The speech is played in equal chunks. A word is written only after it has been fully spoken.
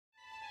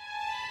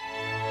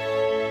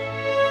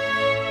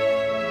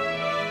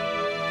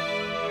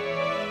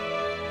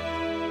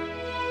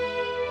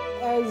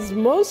as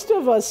most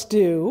of us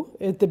do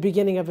at the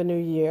beginning of a new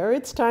year,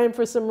 it's time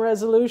for some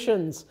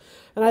resolutions.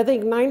 And I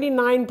think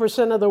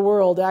 99% of the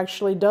world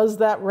actually does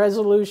that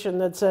resolution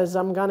that says,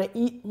 I'm going to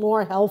eat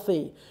more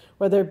healthy,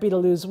 whether it be to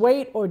lose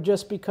weight or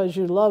just because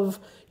you love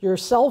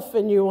yourself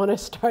and you want to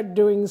start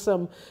doing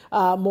some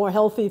more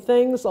healthy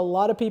things. A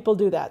lot of people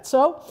do that.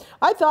 So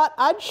I thought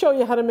I'd show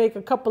you how to make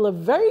a couple of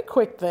very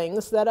quick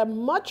things that are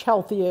much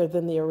healthier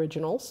than the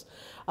originals.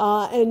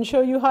 And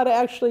show you how to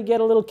actually get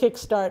a little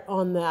kickstart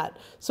on that.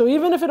 So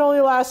even if it only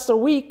lasts a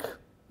week,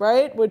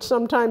 right, which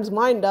sometimes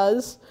mine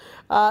does,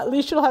 at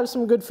least you'll have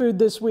some good food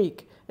this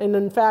week. And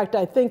in fact,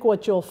 I think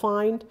what you'll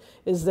find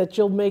is that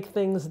you'll make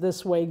things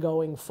this way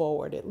going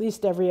forward, at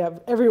least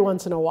every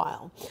once in a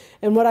while.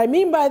 And what I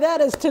mean by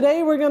that is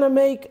today we're going to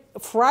make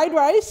fried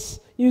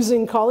rice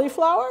using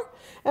cauliflower,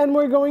 and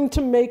we're going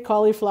to make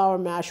cauliflower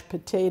mashed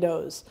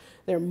potatoes.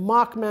 They're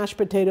mock mashed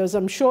potatoes.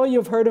 I'm sure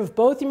you've heard of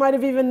both. You might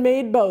have even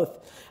made both.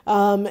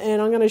 And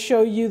I'm going to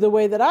show you the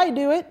way that I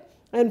do it,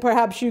 and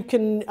perhaps you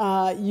can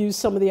use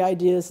some of the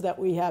ideas that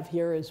we have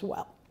here as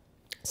well.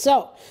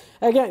 So,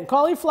 again,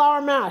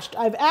 cauliflower mashed.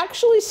 I've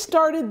actually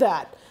started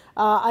that.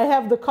 I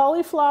have the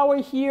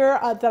cauliflower here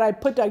that I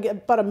get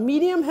about a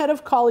medium head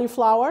of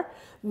cauliflower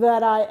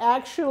that I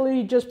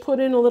actually just put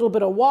in a little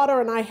bit of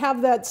water, and I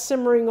have that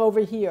simmering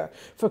over here.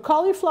 For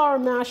cauliflower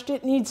mashed,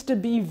 it needs to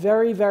be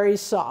very, very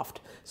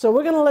soft. So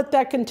we're going to let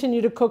that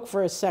continue to cook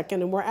for a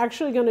second, and we're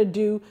actually going to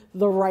do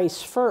the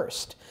rice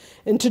first.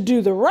 And to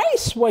do the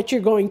rice, what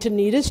you're going to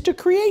need is to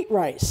create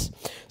rice.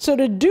 So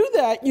to do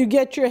that, you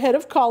get your head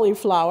of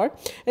cauliflower,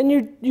 and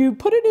you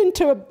put it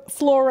into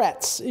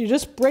florets. You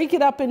just break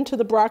it up into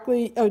the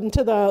broccoli,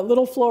 into the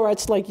little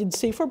florets like you'd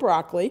see for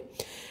broccoli.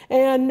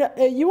 And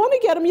you want to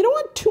get them, you don't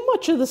want too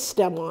much of the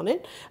stem on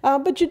it,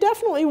 but you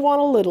definitely want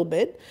a little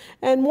bit.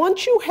 And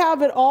once you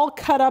have it all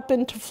cut up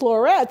into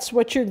florets,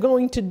 what you're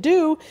going to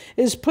do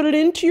is put it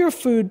into your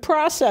food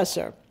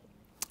processor.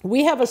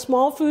 We have a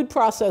small food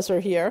processor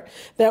here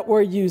that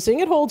we're using.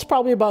 It holds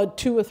probably about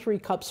 2 or 3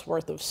 cups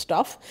worth of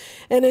stuff.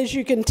 And as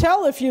you can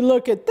tell, if you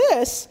look at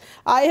this,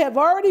 I have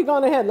already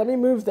gone ahead. Let me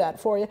move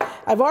that for you.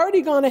 I've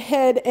already gone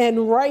ahead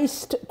and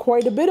riced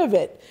quite a bit of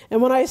it.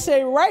 And when I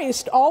say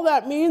riced, all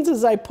that means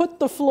is I put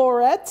the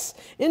florets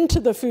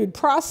into the food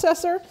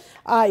processor.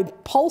 I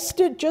pulsed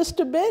it just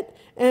a bit,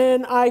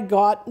 and I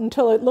got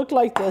until it looked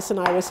like this, and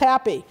I was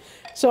happy.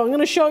 So I'm going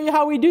to show you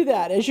how we do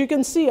that. As you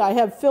can see, I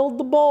have filled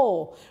the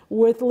bowl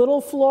with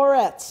little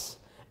florets,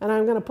 and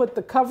I'm going to put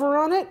the cover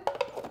on it.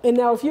 And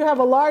now if you have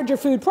a larger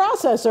food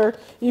processor,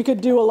 you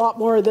could do a lot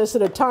more of this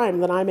at a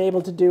time than I'm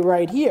able to do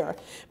right here.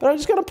 But I'm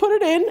just going to put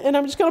it in, and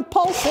I'm just going to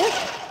pulse it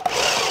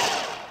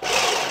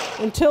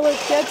until it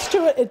gets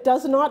to it. It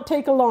does not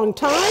take a long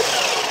time.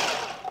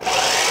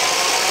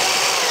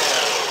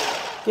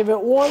 Give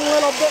it one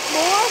little bit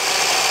more,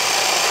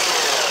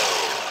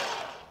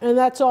 and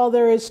that's all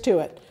there is to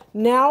it.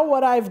 Now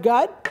what I've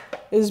got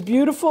is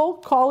beautiful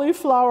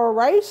cauliflower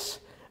rice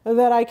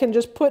that I can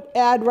just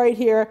add right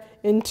here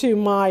into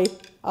my,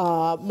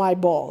 my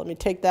bowl. Let me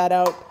take that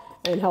out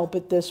and help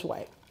it this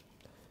way.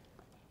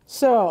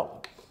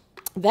 So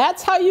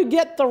that's how you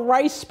get the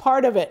rice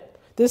part of it.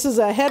 This is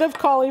a head of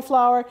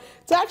cauliflower.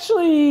 It's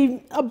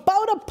actually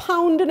about 1.5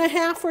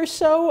 pounds or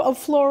so of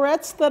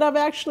florets that I've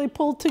actually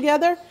pulled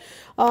together.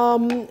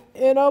 You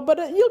know, but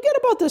you'll get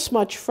about this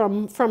much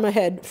from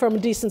a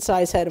decent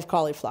sized head of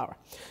cauliflower.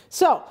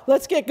 So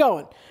let's get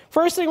going.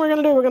 First thing we're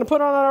going to do, we're going to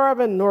put on our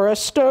oven or a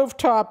stove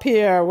top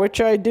here,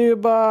 which I do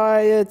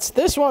by, it's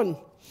this one.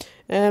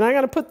 And I'm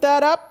going to put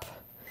that up.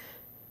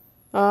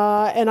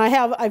 And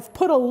I've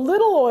put a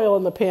little oil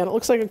in the pan. It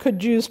looks like I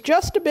could use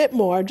just a bit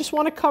more. I just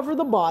want to cover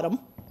the bottom.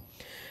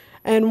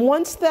 And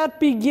once that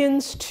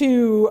begins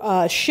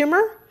to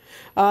shimmer,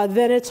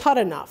 then it's hot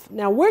enough.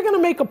 Now we're going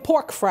to make a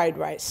pork fried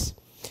rice.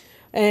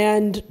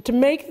 And to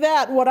make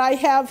that, what I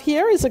have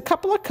here is a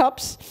couple of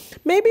cups.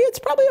 Maybe it's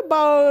probably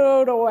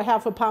about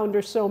 1/2 pound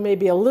or so,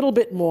 maybe a little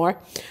bit more,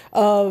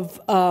 of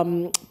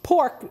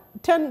pork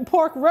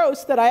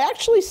roast that I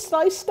actually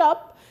sliced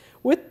up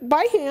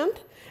by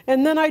hand.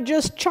 And then I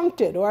just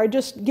chunked it, or I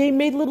just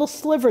made little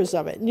slivers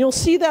of it. And you'll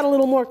see that a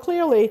little more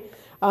clearly.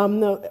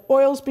 The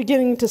oil's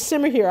beginning to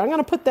simmer here. I'm going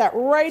to put that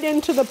right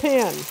into the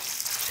pan.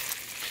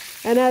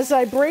 And as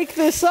I break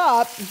this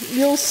up,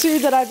 you'll see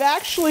that I've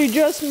actually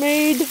just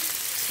made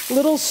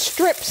little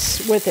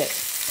strips with it.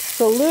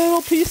 So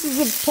little pieces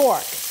of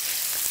pork.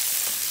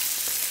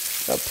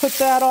 So put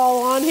that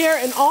all on here.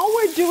 And all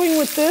we're doing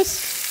with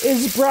this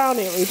is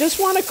browning it. We just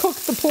want to cook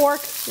the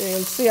pork. You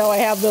can see how I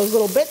have those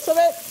little bits of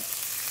it.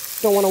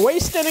 Don't want to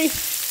waste any.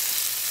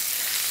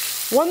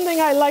 One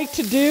thing I like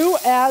to do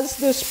as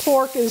this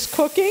pork is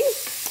cooking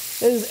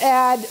is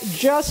add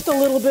just a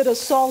little bit of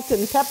salt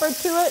and pepper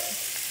to it.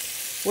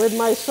 Where'd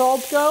my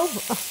salt go?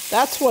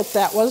 That's what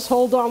that was.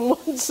 Hold on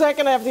 1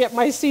 second. I have to get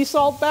my sea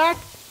salt back.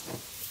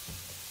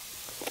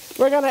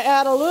 We're going to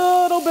add a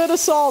little bit of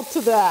salt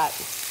to that.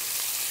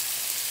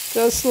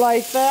 Just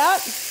like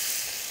that.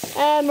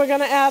 And we're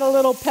going to add a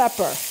little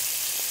pepper.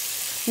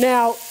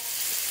 Now,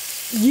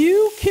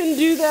 You can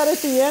do that at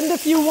the end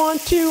if you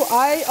want to.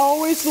 I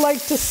always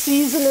like to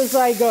season as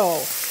I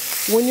go.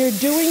 When you're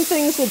doing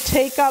things that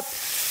take up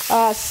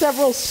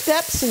several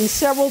steps and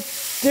several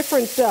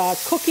different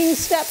cooking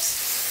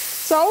steps,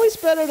 it's always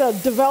better to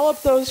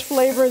develop those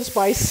flavors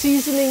by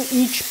seasoning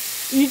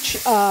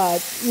each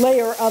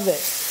layer of it.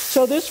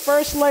 So this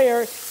first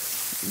layer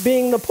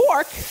being the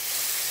pork,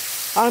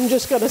 I'm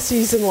just going to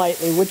season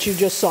lightly, which you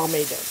just saw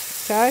me do,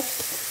 okay?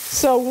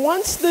 So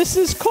once this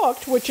is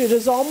cooked, which it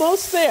is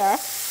almost there,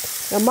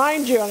 now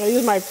mind you, I'm going to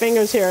use my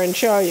fingers here and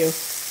show you.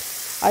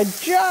 I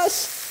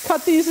just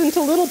cut these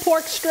into little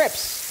pork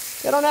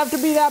strips. They don't have to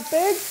be that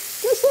big,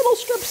 just little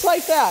strips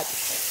like that.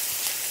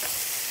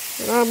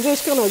 And I'm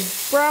just going to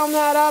brown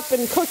that up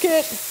and cook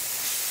it.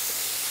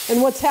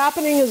 And what's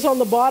happening is on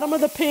the bottom of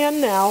the pan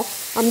now,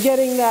 I'm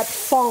getting that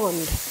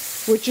fond,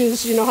 which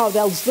is, you know how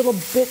those little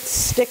bits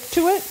stick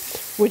to it,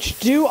 which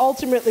do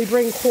ultimately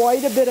bring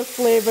quite a bit of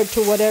flavor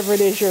to whatever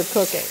it is you're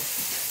cooking.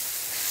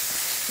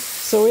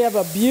 So we have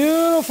a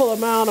beautiful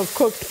amount of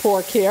cooked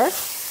pork here.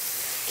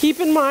 Keep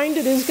in mind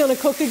it is going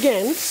to cook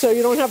again, so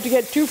you don't have to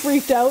get too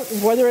freaked out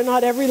whether or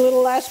not every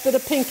little last bit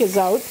of pink is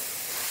out.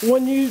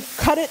 When you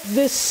cut it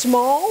this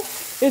small,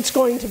 it's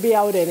going to be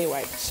out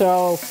anyway.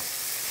 So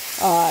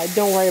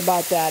don't worry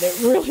about that. It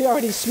really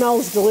already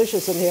smells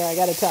delicious in here, I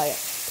got to tell you.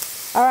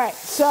 All right,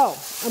 so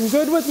I'm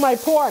good with my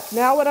pork.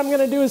 Now what I'm going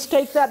to do is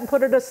take that and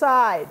put it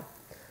aside.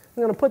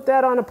 I'm going to put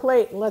that on a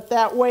plate and let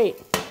that wait.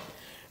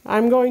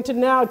 I'm going to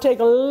now take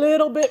a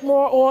little bit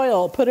more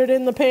oil, put it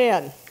in the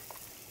pan.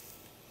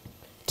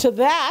 To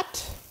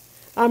that,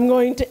 I'm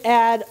going to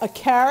add a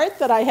carrot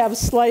that I have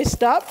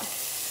sliced up.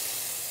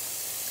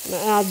 I'm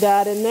going to add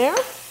that in there.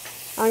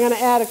 I'm going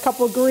to add a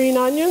couple green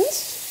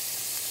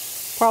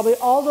onions. Probably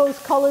all those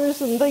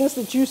colors and things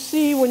that you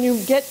see when you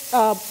get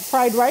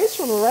fried rice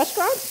from a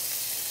restaurant.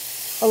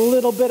 A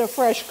little bit of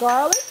fresh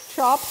garlic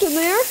chopped in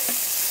there.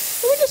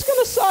 And we're just going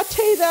to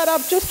saute that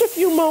up just a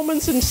few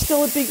moments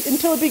until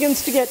it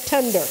begins to get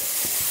tender.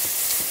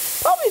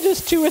 Probably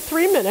just 2 or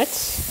 3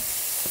 minutes.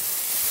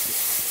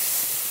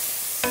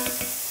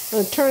 I'm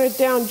going to turn it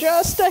down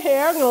just a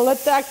hair. I'm going to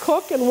let that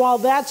cook. And while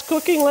that's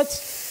cooking,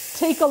 let's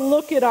take a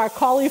look at our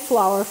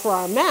cauliflower for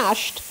our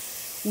mashed.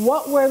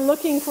 What we're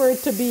looking for it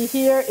to be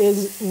here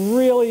is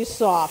really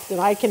soft. And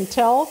I can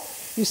tell,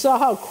 you saw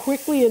how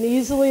quickly and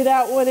easily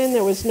that went in.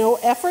 There was no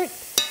effort.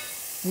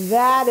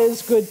 That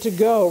is good to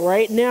go.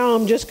 Right now,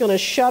 I'm just going to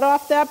shut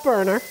off that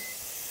burner.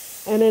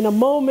 And in a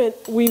moment,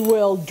 we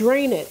will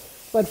drain it.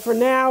 But for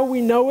now,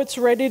 we know it's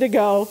ready to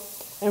go.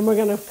 And we're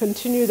going to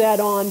continue that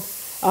on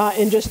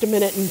in just a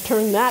minute and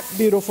turn that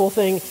beautiful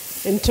thing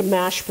into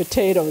mashed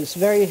potatoes.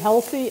 Very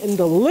healthy and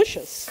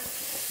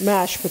delicious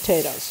mashed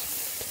potatoes.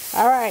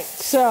 All right,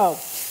 so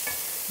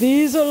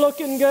these are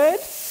looking good.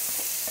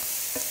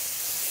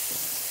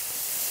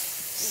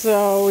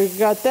 So we've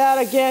got that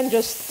again,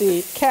 just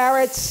the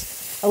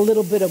carrots, a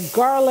little bit of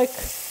garlic,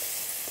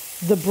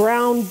 the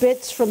brown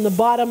bits from the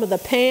bottom of the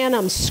pan.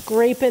 I'm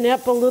scraping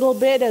up a little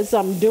bit as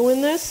I'm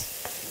doing this,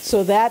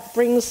 so that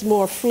brings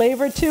more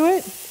flavor to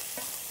it.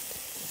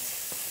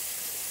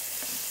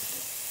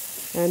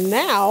 And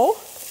now,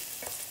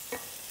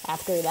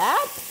 after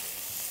that,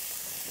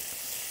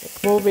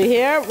 come over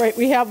here. Right,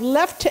 we have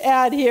left to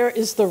add here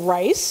is the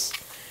rice.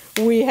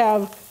 We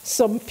have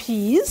some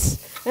peas,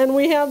 and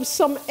we have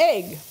some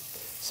egg.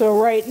 So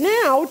right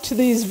now, to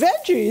these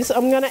veggies,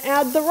 I'm going to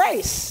add the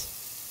rice.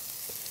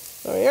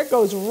 So here it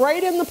goes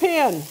right in the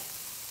pan.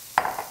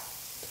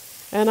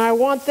 And I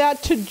want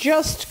that to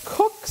just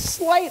cook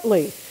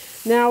slightly.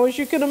 Now, as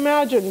you can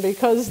imagine,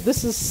 because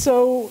this is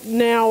so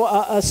now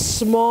a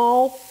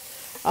small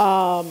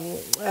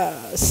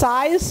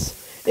size,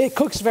 it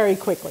cooks very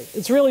quickly.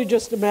 It's really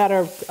just a matter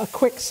of a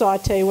quick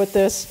saute with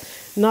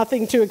this.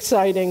 Nothing too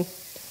exciting.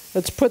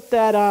 Let's put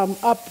that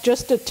up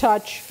just a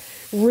touch.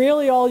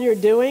 Really all you're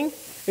doing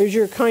is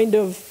you're kind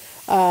of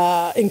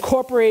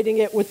incorporating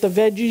it with the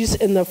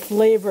veggies and the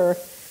flavor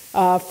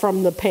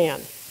from the pan.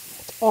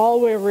 That's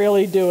all we're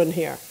really doing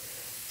here.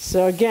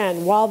 So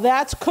again, while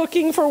that's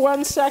cooking for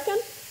 1 second,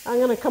 I'm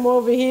going to come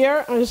over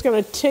here. I'm just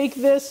going to take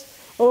this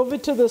over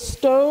to the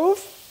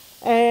stove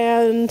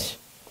and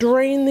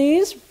drain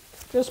these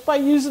just by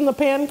using the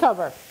pan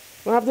cover.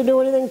 Don't have to do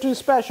anything too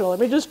special. Let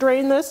me just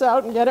drain this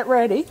out and get it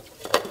ready.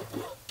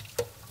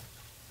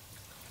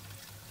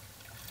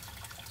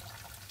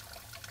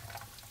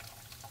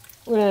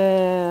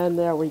 And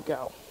there we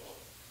go.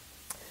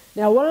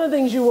 Now, one of the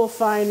things you will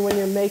find when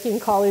you're making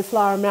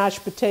cauliflower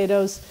mashed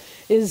potatoes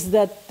is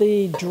that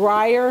the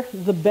drier,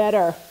 the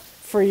better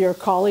for your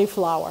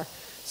cauliflower.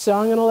 So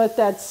I'm going to let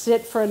that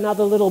sit for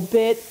another little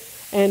bit.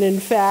 And in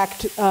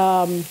fact,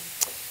 a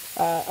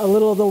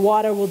little of the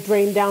water will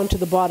drain down to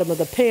the bottom of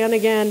the pan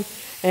again,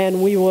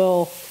 and we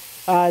will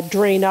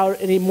drain out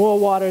any more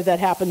water that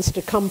happens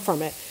to come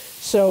from it.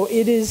 So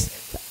it is,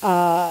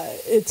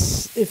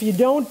 if you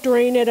don't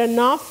drain it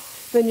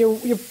enough, then your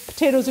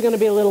potatoes are going to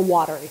be a little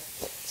watery.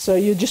 So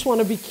you just want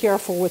to be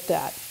careful with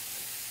that.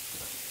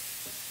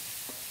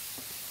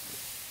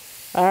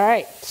 All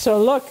right,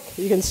 so look,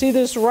 you can see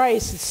this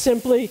rice. It's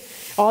simply,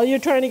 all you're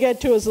trying to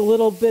get to is a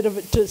little bit of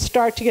it to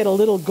start to get a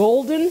little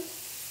golden.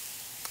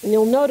 And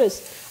you'll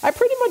notice I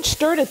pretty much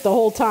stirred it the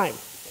whole time.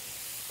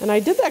 And I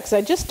did that because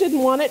I just didn't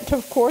want it to,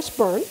 of course,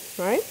 burn,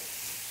 right?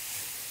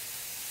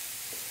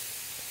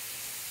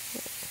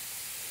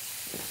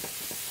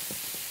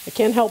 I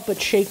can't help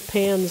but shake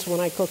pans when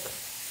I cook.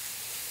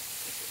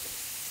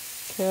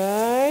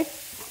 Okay.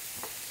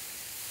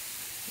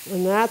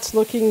 And that's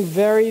looking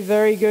very,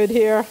 very good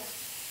here.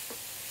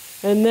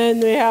 And then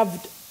we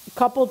have a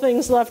couple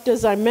things left.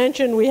 As I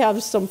mentioned, we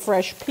have some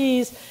fresh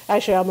peas.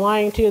 Actually, I'm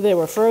lying to you, they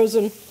were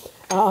frozen.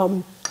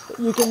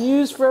 You can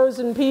use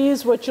frozen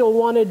peas. What you'll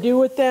want to do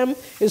with them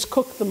is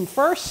cook them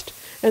first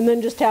and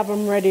then just have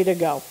them ready to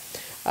go.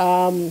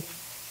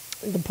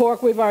 The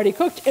pork we've already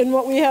cooked, and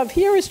what we have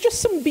here is just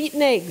some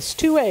beaten eggs,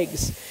 2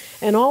 eggs.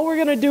 And all we're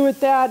going to do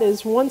with that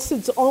is once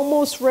it's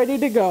almost ready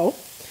to go,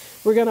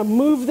 we're going to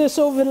move this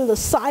over to the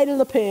side of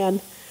the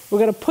pan. We're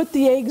going to put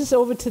the eggs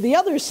over to the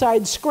other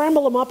side,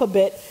 scramble them up a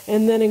bit,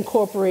 and then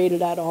incorporate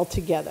that all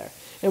together.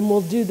 And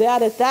we'll do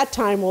that at that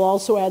time. We'll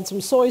also add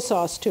some soy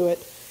sauce to it,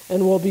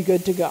 and we'll be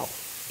good to go.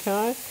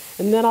 Okay?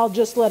 And then I'll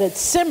just let it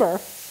simmer,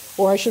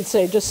 or I should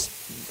say just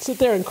sit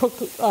there and cook,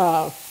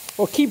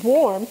 or keep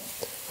warm,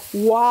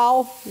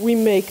 while we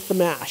make the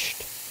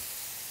mashed.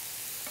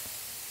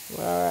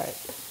 All right.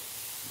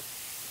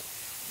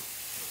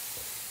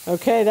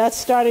 Okay, that's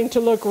starting to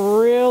look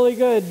really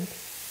good.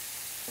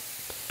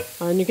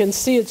 And you can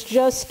see it's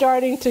just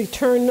starting to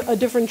turn a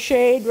different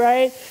shade,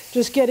 right?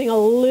 Just getting a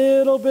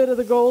little bit of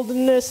the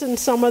goldenness in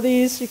some of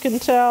these, you can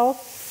tell.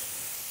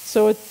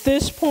 So at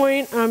this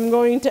point, I'm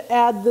going to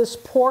add this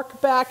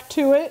pork back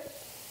to it.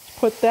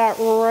 Put that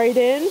right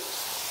in.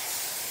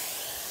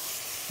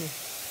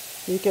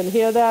 You can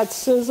hear that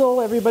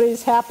sizzle.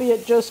 Everybody's happy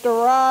it just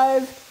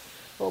arrived.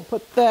 We'll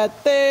put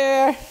that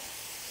there.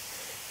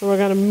 And we're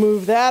going to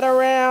move that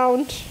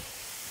around.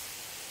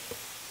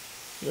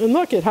 And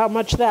look at how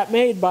much that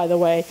made, by the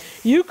way.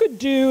 You could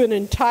do an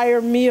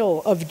entire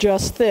meal of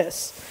just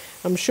this.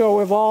 I'm sure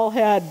we've all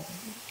had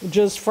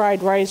just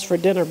fried rice for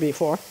dinner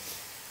before.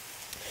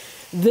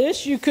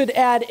 This, you could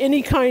add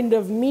any kind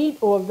of meat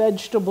or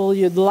vegetable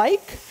you'd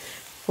like.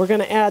 We're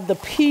going to add the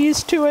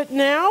peas to it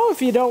now.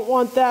 If you don't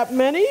want that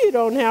many, you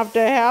don't have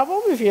to have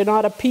them. If you're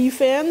not a pea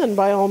fan, then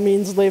by all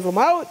means leave them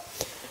out.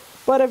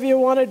 But if you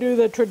want to do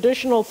the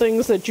traditional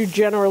things that you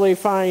generally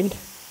find,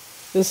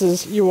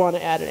 you want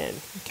to add it in.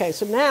 Okay,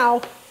 so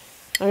now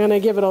I'm going to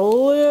give it a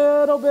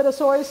little bit of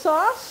soy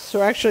sauce,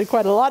 or actually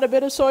quite a lot of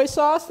bit of soy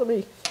sauce. Let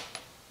me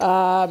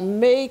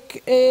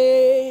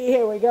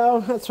here we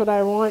go, that's what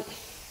I want.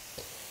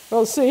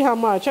 We'll see how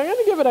much. I'm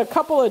going to give it a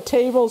couple of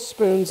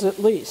tablespoons at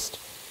least.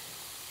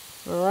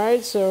 All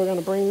right, so we're going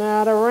to bring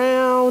that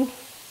around.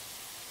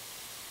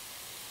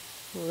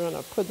 We're going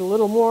to put a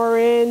little more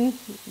in.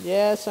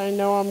 Yes, I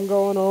know I'm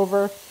going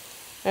over.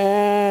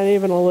 And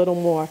even a little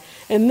more.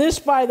 And this,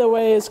 by the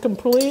way, is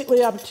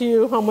completely up to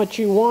you how much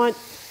you want.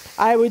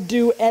 I would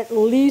do at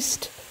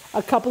least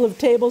a couple of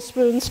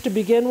tablespoons to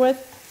begin with.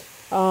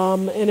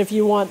 And if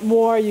you want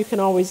more, you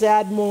can always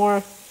add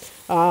more.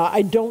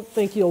 I don't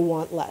think you'll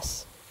want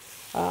less.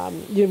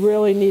 You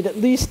really need at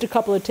least a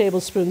couple of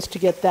tablespoons to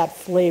get that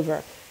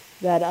flavor,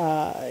 that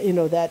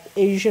that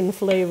Asian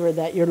flavor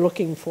that you're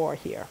looking for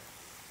here.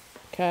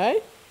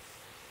 Okay.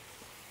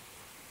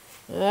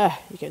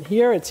 You can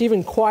hear it's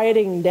even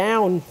quieting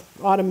down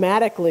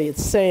automatically.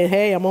 It's saying,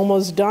 hey, I'm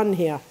almost done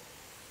here.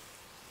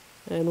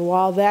 And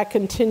while that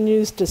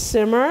continues to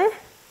simmer,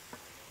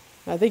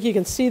 I think you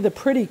can see the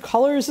pretty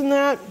colors in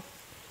that.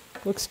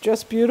 Looks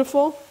just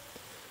beautiful.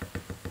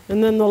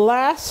 And then the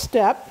last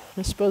step,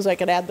 I suppose I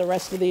could add the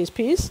rest of these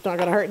peas. Not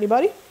going to hurt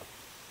anybody.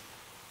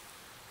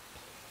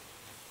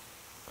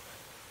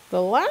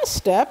 The last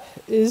step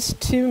is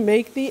to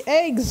make the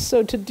eggs.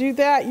 So to do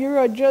that, you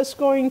are just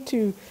going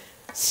to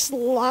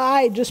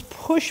slide, just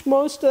push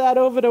most of that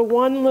over to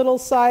one little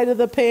side of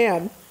the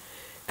pan.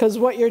 Because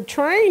what you're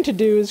trying to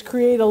do is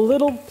create a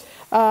little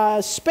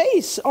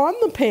space on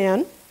the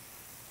pan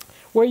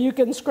where you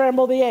can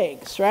scramble the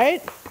eggs,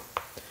 right?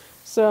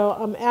 So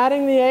I'm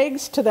adding the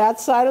eggs to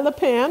that side of the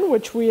pan,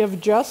 which we have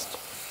just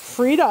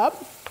freed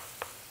up.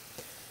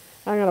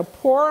 I'm going to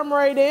pour them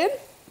right in.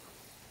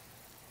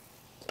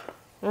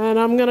 And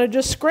I'm going to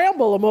just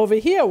scramble them over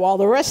here while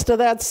the rest of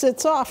that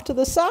sits off to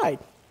the side.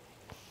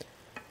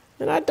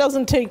 And that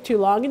doesn't take too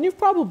long. And you've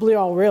probably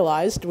all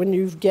realized when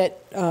you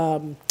get,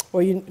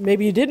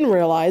 maybe you didn't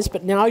realize,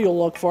 but now you'll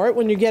look for it.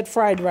 When you get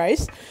fried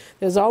rice,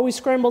 there's always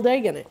scrambled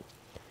egg in it.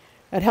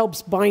 It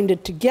helps bind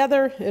it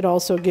together. It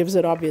also gives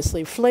it,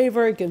 obviously,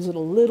 flavor. It gives it a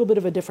little bit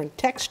of a different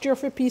texture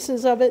for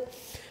pieces of it.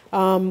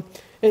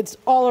 It's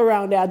all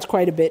around adds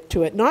quite a bit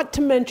to it, not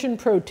to mention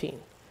protein.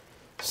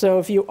 So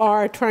if you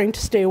are trying to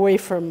stay away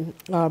from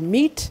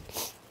meat,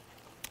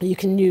 you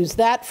can use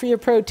that for your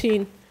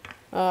protein.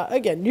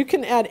 Again, you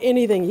can add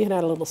anything. You can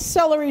add a little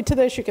celery to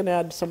this. You can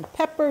add some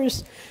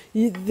peppers.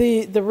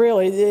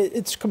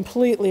 It's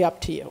completely up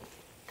to you.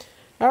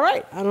 All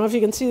right, I don't know if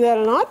you can see that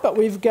or not, but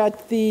we've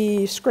got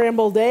the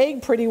scrambled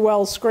egg pretty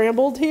well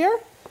scrambled here.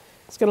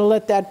 It's going to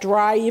let that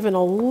dry even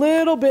a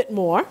little bit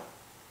more.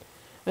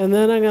 And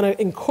then I'm going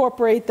to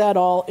incorporate that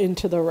all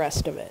into the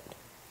rest of it.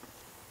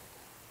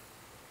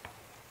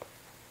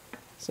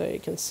 So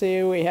you can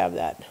see we have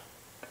that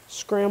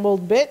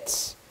scrambled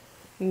bits.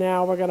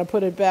 Now we're going to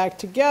put it back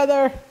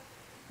together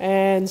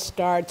and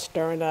start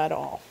stirring that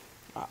all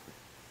up.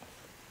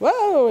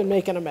 Whoa, and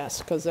making a mess,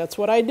 because that's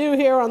what I do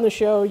here on the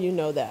show, you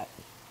know that.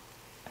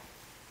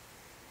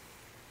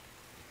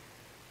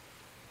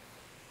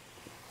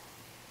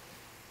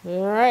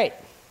 All right.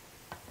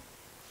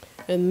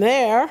 And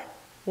there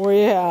we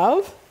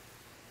have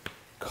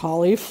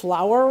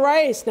cauliflower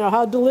rice. Now,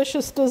 how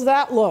delicious does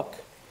that look?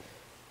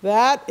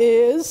 That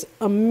is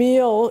a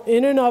meal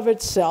in and of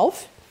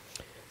itself.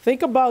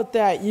 Think about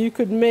that. You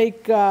could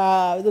make,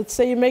 let's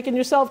say you're making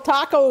yourself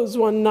tacos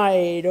one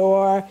night,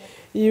 or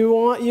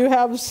you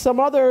have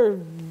some other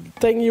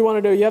thing you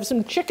want to do. You have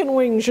some chicken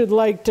wings you'd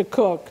like to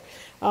cook.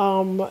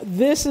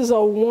 This is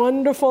a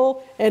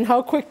wonderful, and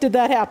how quick did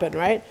that happen,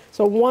 right? It's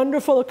a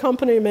wonderful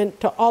accompaniment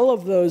to all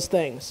of those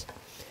things.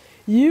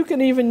 You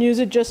can even use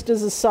it just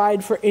as a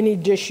side for any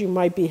dish you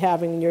might be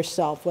having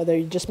yourself, whether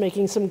you're just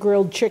making some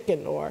grilled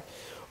chicken or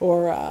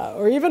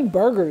even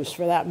burgers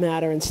for that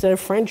matter. Instead of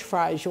French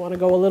fries, you want to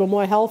go a little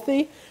more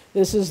healthy,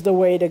 this is the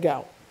way to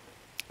go.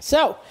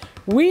 So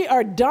we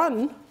are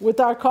done with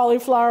our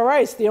cauliflower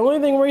rice. The only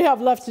thing we have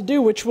left to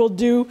do, which we'll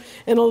do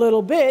in a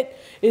little bit,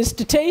 is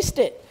to taste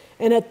it.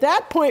 And at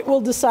that point, we'll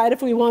decide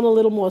if we want a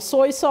little more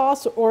soy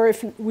sauce or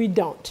if we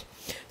don't.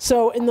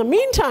 So in the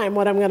meantime,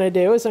 what I'm going to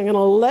do is I'm going to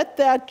let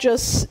that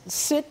just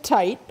sit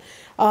tight.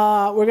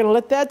 We're going to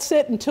let that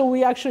sit until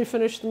we actually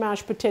finish the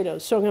mashed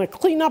potatoes. So I'm going to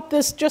clean up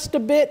this just a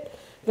bit.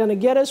 I'm going to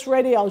get us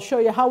ready. I'll show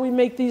you how we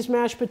make these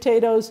mashed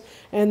potatoes.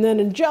 And then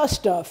in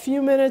just a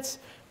few minutes,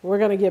 we're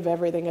going to give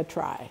everything a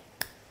try.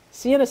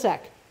 See you in a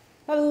sec.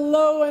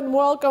 Hello and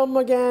welcome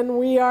again.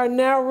 We are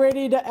now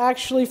ready to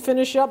actually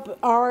finish up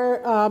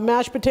our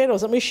mashed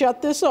potatoes. Let me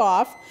shut this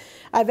off.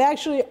 I've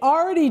actually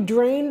already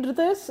drained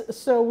this,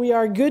 so we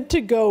are good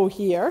to go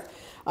here.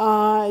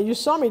 You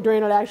saw me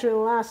drain it actually in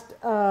the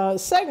last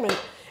segment.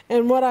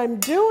 And what I'm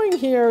doing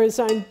here is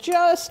I'm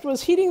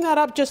was heating that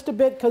up just a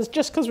bit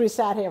just because we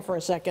sat here for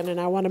a second and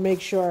I want to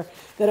make sure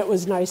that it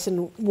was nice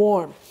and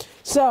warm.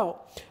 So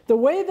the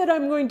way that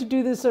I'm going to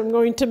do this, I'm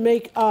going to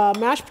make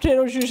mashed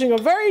potatoes using a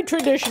very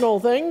traditional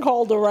thing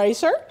called a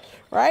ricer,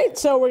 right?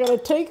 So we're going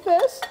to take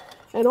this,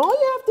 and all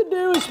you have to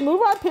do is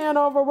move our pan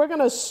over. We're going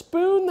to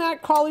spoon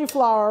that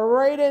cauliflower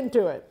right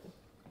into it.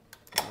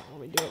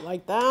 We do it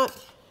like that.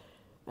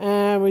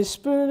 And we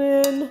spoon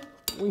in,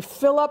 we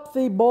fill up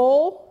the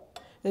bowl,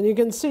 and you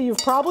can see you've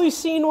probably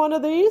seen one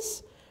of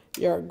these.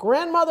 Your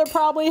grandmother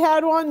probably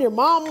had one, your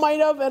mom might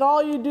have, and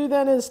all you do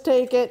then is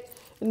take it.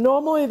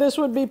 Normally this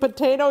would be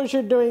potatoes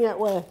you're doing it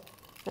with,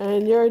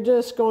 and you're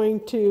just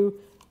going to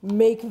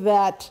make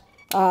that,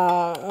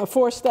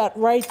 force that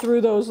right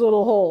through those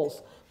little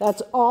holes.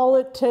 That's all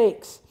it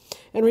takes.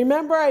 And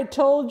remember I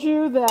told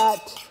you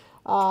that,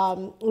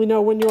 you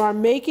know, when you are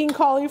making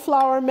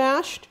cauliflower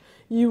mashed,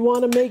 you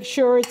want to make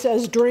sure it's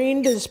as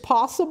drained as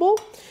possible.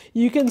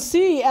 You can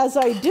see as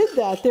I did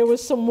that, there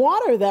was some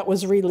water that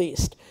was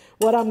released.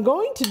 What I'm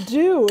going to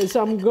do is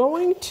I'm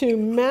going to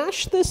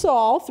mash this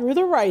all through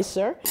the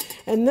ricer,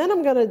 and then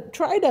I'm going to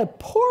try to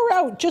pour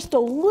out just a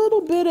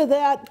little bit of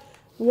that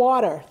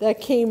water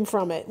that came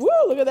from it. Woo,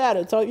 look at that,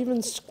 it's all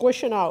even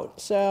squishing out.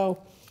 So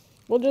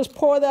we'll just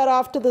pour that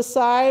off to the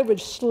side,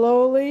 which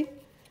slowly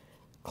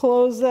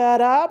close that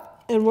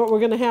up, and what we're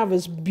going to have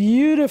is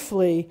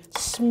beautifully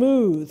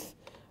smooth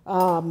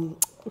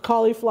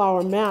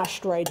cauliflower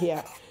mashed right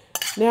here.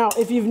 Now,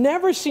 if you've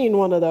never seen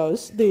one of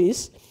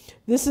these,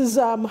 this is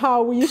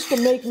how we used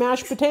to make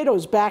mashed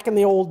potatoes back in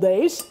the old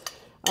days.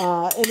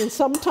 And then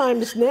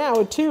sometimes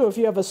now, too, if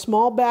you have a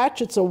small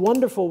batch, it's a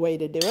wonderful way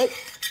to do it.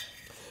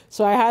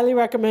 So I highly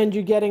recommend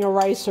you getting a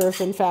ricer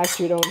if, in fact,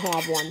 you don't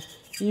have one.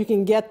 You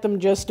can get them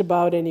just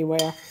about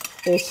anywhere.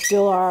 They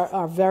still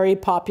are very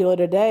popular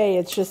today.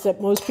 It's just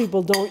that most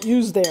people don't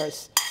use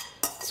theirs.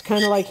 It's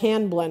kind of like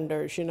hand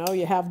blenders, you know.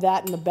 You have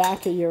that in the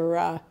back of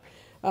your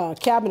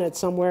cabinet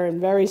somewhere and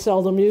very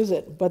seldom use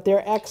it, but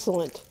they're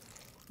excellent.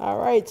 All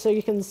right, so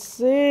you can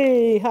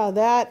see how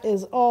that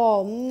is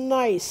all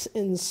nice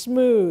and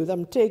smooth.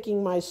 I'm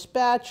taking my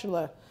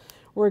spatula.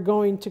 We're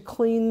going to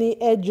clean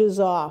the edges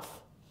off.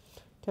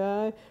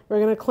 Okay, we're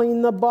going to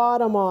clean the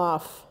bottom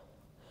off.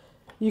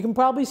 You can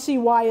probably see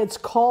why it's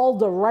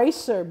called a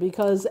ricer,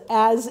 because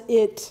as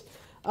it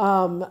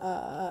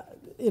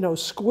you know,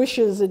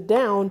 squishes it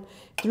down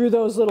through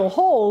those little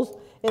holes,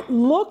 it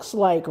looks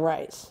like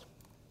rice.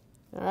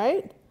 All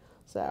right,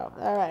 so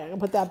all right, I'm going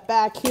to put that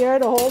back here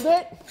to hold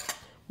it.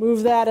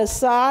 Move that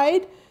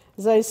aside.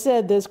 As I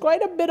said, there's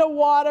quite a bit of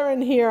water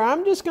in here.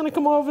 I'm just going to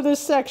come over this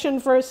section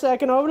for a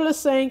second, over to the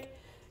sink,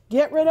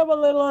 get rid of a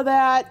little of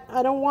that.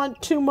 I don't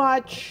want too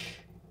much.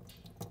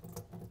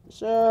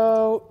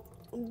 So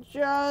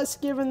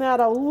just giving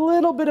that a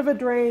little bit of a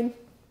drain.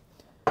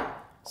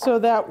 so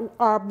that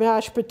our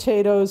mashed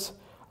potatoes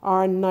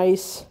are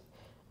nice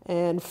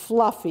and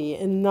fluffy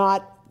and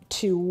not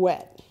too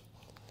wet.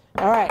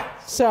 All right,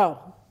 so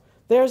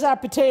there's our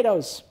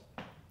potatoes.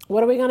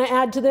 What are we going to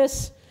add to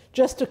this?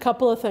 Just a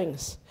couple of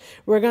things.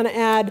 We're going to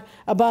add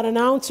about an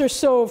ounce or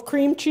so of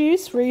cream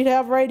cheese. We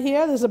have right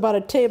here. There's about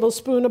a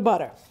tablespoon of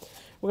butter.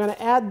 We're going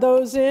to add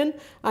those in.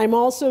 I'm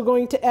also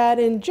going to add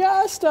in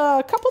just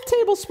a couple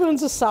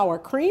tablespoons of sour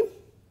cream.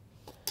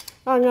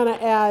 I'm going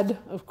to add,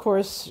 of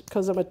course,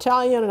 because I'm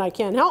Italian and I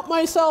can't help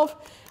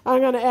myself, I'm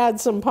going to add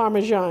some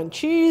Parmesan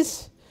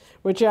cheese,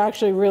 which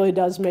actually really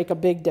does make a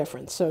big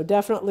difference. So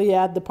definitely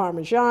add the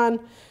Parmesan.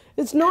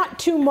 It's not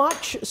too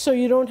much, so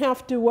you don't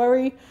have to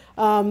worry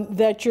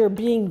that you're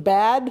being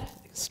bad,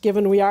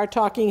 given we are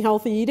talking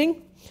healthy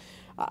eating.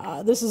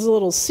 This is a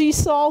little sea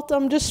salt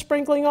I'm just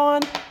sprinkling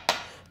on.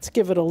 Let's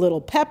give it a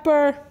little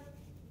pepper.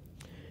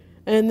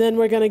 And then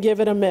we're going to give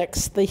it a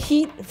mix. The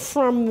heat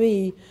from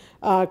the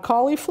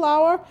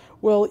cauliflower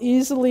will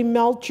easily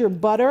melt your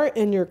butter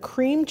and your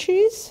cream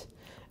cheese,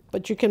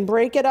 but you can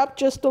break it up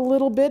just a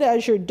little bit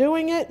as you're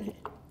doing it.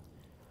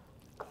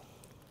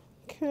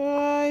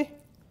 Okay.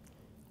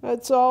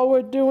 That's all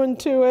we're doing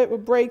to it. We'll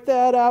break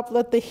that up,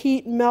 let the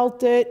heat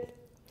melt it.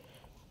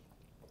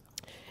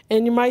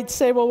 And you might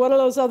say, well, what are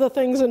those other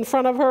things in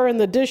front of her in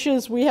the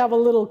dishes? We have a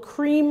little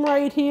cream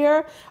right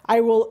here. I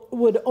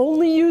would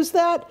only use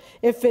that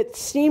if it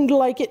seemed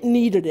like it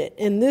needed it.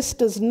 And this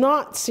does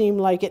not seem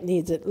like it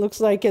needs it. It looks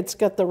like it's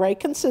got the right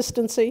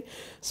consistency,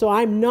 so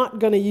I'm not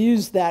going to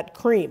use that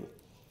cream.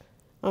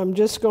 I'm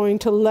just going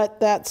to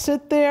let that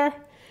sit there.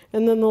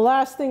 And then the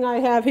last thing I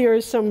have here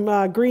is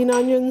some green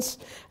onions.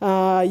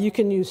 You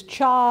can use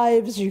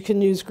chives, you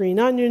can use green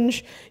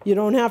onions. You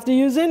don't have to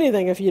use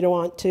anything if you don't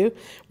want to.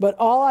 But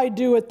all I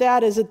do with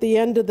that is at the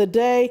end of the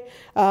day,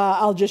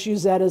 I'll just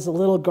use that as a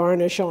little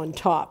garnish on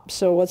top.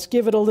 So let's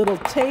give it a little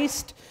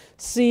taste,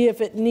 see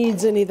if it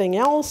needs anything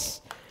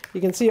else.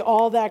 You can see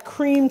all that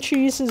cream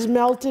cheese is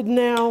melted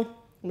now.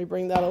 Let me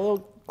bring that a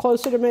little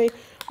closer to me.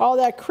 All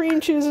that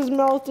cream cheese is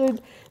melted.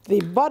 The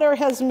butter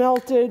has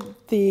melted,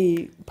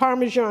 the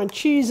Parmesan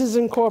cheese is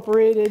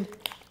incorporated,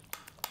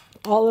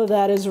 all of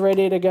that is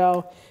ready to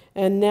go.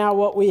 And now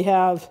what we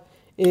have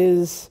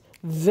is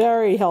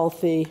very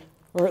healthy,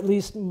 or at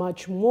least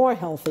much more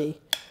healthy,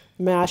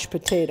 mashed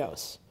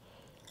potatoes.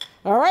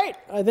 All right,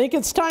 I think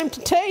it's time to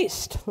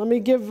taste. Let me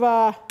get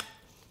a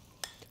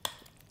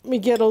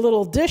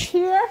little dish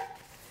here.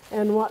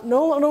 And not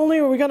only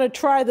are we going to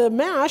try the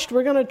mashed,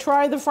 we're going to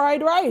try the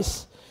fried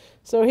rice.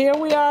 So here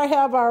we are,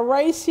 have our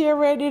rice here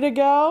ready to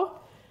go,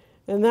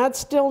 and that's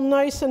still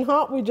nice and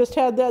hot. We just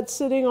had that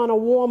sitting on a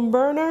warm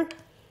burner.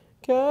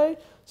 Okay,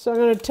 so I'm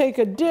going to take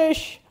a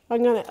dish.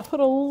 I'm going to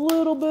put a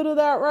little bit of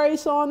that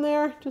rice on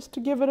there just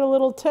to give it a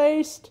little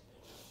taste.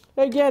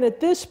 Again, at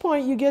this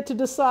point you get to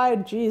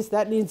decide, geez,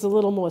 that needs a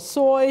little more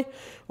soy,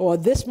 or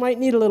this might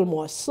need a little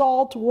more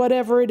salt,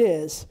 whatever it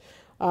is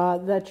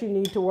that you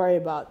need to worry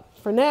about.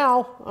 For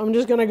now, I'm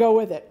just going to go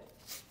with it.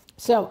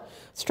 So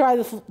let's try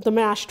the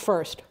mashed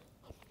first.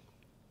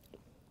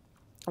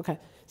 Okay,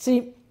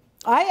 see,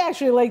 I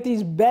actually like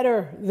these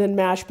better than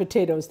mashed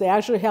potatoes. They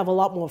actually have a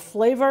lot more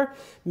flavor.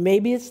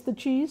 Maybe it's the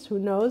cheese, who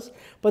knows?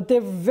 But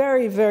they're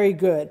very, very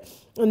good.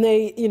 And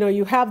they,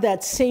 you have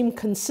that same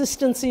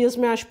consistency as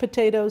mashed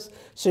potatoes,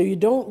 so you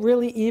don't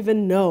really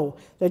even know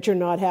that you're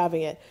not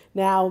having it.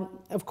 Now,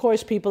 of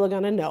course, people are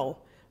going to know,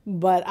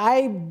 but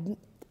I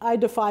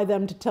defy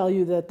them to tell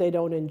you that they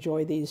don't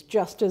enjoy these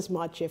just as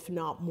much, if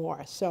not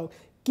more. So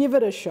give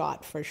it a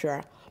shot for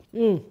sure.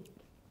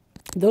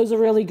 Those are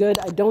really good.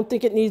 I don't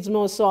think it needs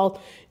more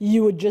salt.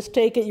 You would just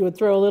take it, you would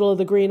throw a little of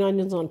the green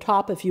onions on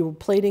top if you were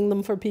plating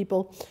them for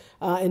people,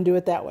 and do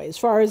it that way. As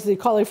far as the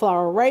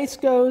cauliflower rice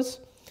goes,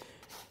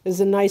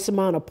 there's a nice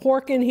amount of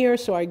pork in here,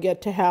 so I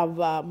get to have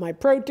my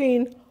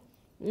protein.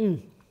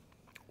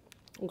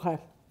 Okay.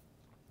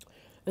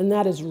 And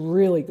that is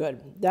really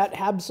good. That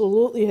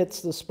absolutely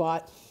hits the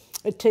spot.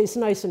 It tastes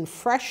nice and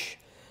fresh,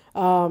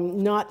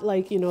 not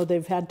like,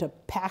 they've had to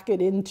pack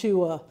it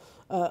into a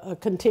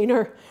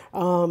container.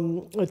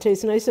 It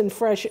tastes nice and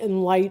fresh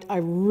and light.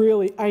 I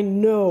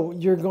know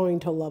you're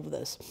going to love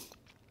this.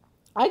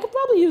 I could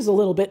probably use a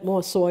little bit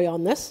more soy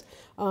on this,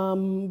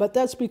 but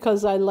that's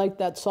because I like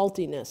that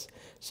saltiness.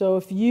 So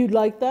if you'd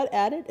like that,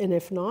 add it, and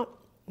if not,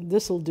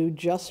 this will do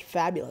just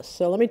fabulous.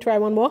 So let me try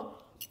one more.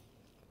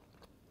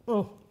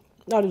 Oh,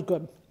 that is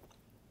good.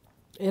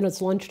 And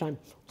it's lunchtime,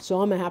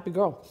 so I'm a happy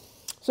girl.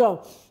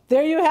 So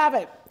there you have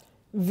it.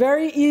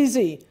 Very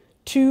easy.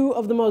 Two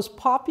of the most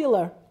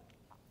popular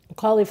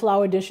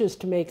cauliflower dishes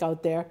to make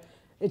out there.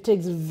 It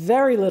takes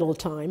very little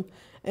time,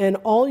 and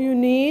all you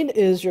need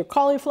is your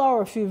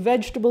cauliflower, a few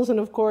vegetables, and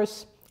of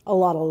course a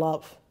lot of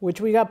love,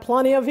 which we got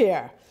plenty of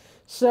here.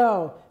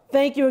 So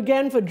thank you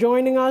again for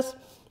joining us.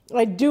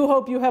 I do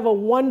hope you have a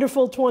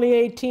wonderful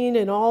 2018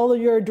 and all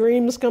of your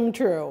dreams come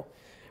true.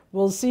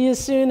 We'll see you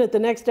soon at the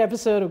next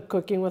episode of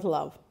Cooking with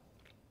Love.